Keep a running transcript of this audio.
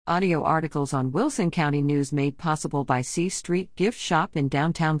Audio articles on Wilson County News made possible by C Street Gift Shop in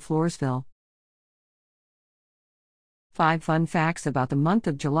downtown Floresville. 5 Fun Facts about the month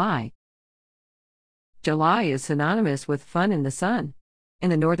of July. July is synonymous with fun in the sun.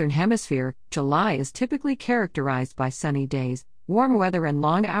 In the Northern Hemisphere, July is typically characterized by sunny days, warm weather and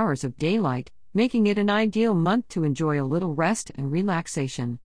long hours of daylight, making it an ideal month to enjoy a little rest and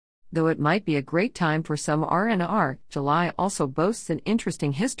relaxation. Though it might be a great time for some R&R, July also boasts an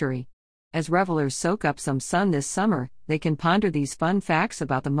interesting history. As revelers soak up some sun this summer, they can ponder these fun facts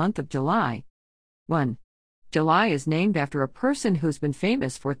about the month of July. 1. July is named after a person who's been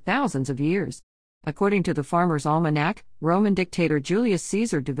famous for thousands of years. According to the Farmer's Almanac, Roman dictator Julius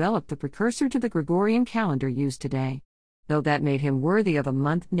Caesar developed the precursor to the Gregorian calendar used today. Though that made him worthy of a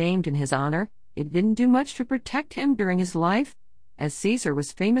month named in his honor, it didn't do much to protect him during his life, as Caesar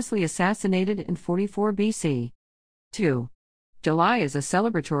was famously assassinated in 44 BC. 2. July is a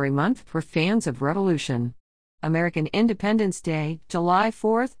celebratory month for fans of revolution. American Independence Day, July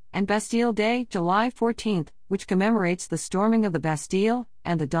 4th, and Bastille Day, July 14th, which commemorates the storming of the Bastille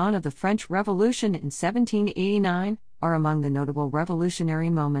and the dawn of the French Revolution in 1789, are among the notable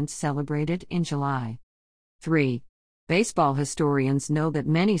revolutionary moments celebrated in July. 3. Baseball historians know that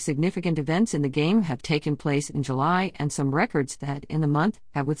many significant events in the game have taken place in July and some records that, in the month,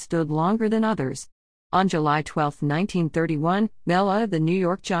 have withstood longer than others. On July 12, 1931, Mel of the New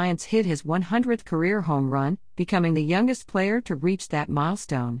York Giants hit his 100th career home run, becoming the youngest player to reach that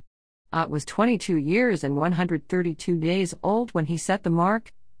milestone. Ott was 22 years and 132 days old when he set the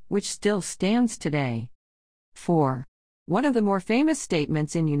mark, which still stands today. 4. One of the more famous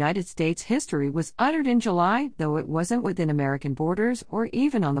statements in United States history was uttered in July, though it wasn't within American borders or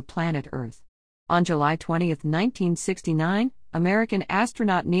even on the planet Earth. On July 20, 1969, American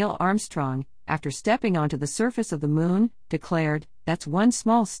astronaut Neil Armstrong, after stepping onto the surface of the moon, declared, "That's one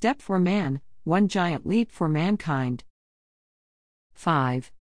small step for man, one giant leap for mankind."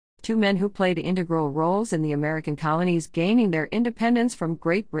 5. 2 men who played integral roles in the American colonies gaining their independence from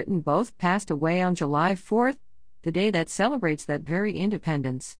Great Britain both passed away on July 4th, the day that celebrates that very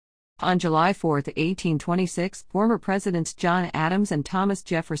independence. On July 4, 1826, former Presidents John Adams and Thomas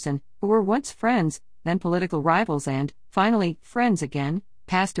Jefferson, who were once friends, then political rivals and, finally, friends again,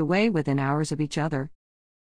 passed away within hours of each other.